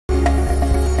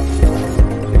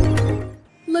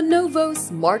Lenovo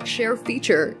Smart Share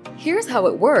feature. Here's how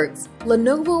it works.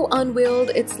 Lenovo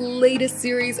unveiled its latest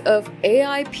series of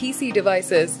AI PC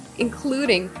devices,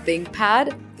 including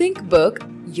ThinkPad, ThinkBook,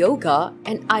 Yoga,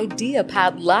 and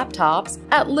IdeaPad laptops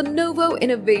at Lenovo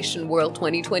Innovation World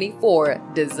 2024,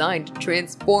 designed to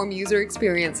transform user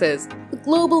experiences. The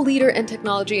global leader in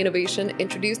technology innovation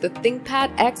introduced the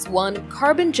ThinkPad X1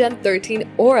 Carbon Gen 13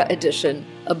 Aura Edition,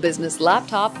 a business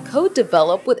laptop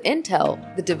co-developed with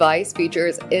Intel. The device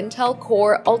features Intel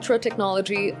Core Ultra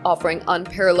technology, offering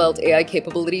unparalleled AI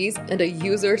capabilities and a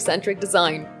user-centric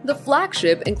design. The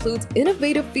flagship includes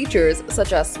innovative features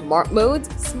such as Smart Modes,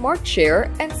 Smart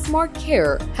Share, and Smart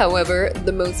Care. However,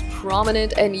 the most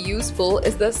prominent and useful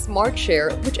is the Smart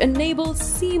Share, which enables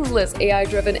seamless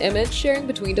AI-driven image sharing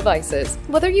between devices.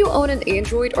 Whether you own an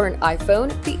Android or an iPhone,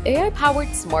 the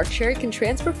AI-powered Smart Share can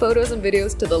transfer photos and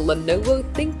videos to the Lenovo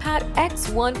ThinkPad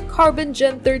X1 Carbon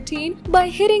Gen 13 by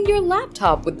hitting your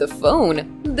laptop with the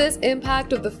phone. This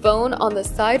impact of the phone on the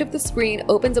side of the screen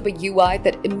opens up a UI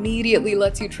that immediately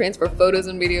lets you transfer photos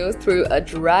and videos through a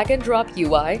drag-and-drop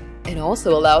UI, and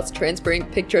also allows transferring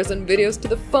pictures and videos to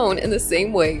the phone in the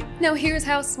same way. Now here's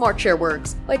how Smart Share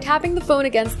works. By tapping the phone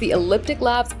against the Elliptic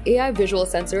Labs AI visual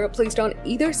sensor placed on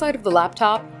either side of the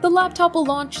laptop will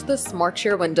launch the Smart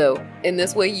Share window. In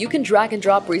this way, you can drag and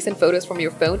drop recent photos from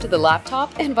your phone to the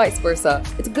laptop and vice versa.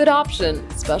 It's a good option,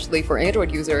 especially for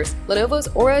Android users. Lenovo's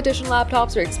Aura Edition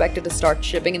laptops are expected to start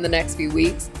shipping in the next few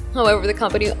weeks. However, the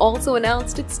company also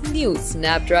announced its new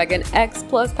Snapdragon X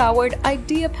Plus powered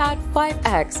IdeaPad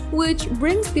 5X, which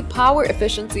brings the power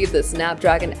efficiency of the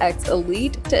Snapdragon X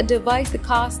Elite to a device that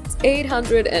costs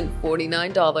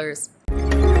 $849.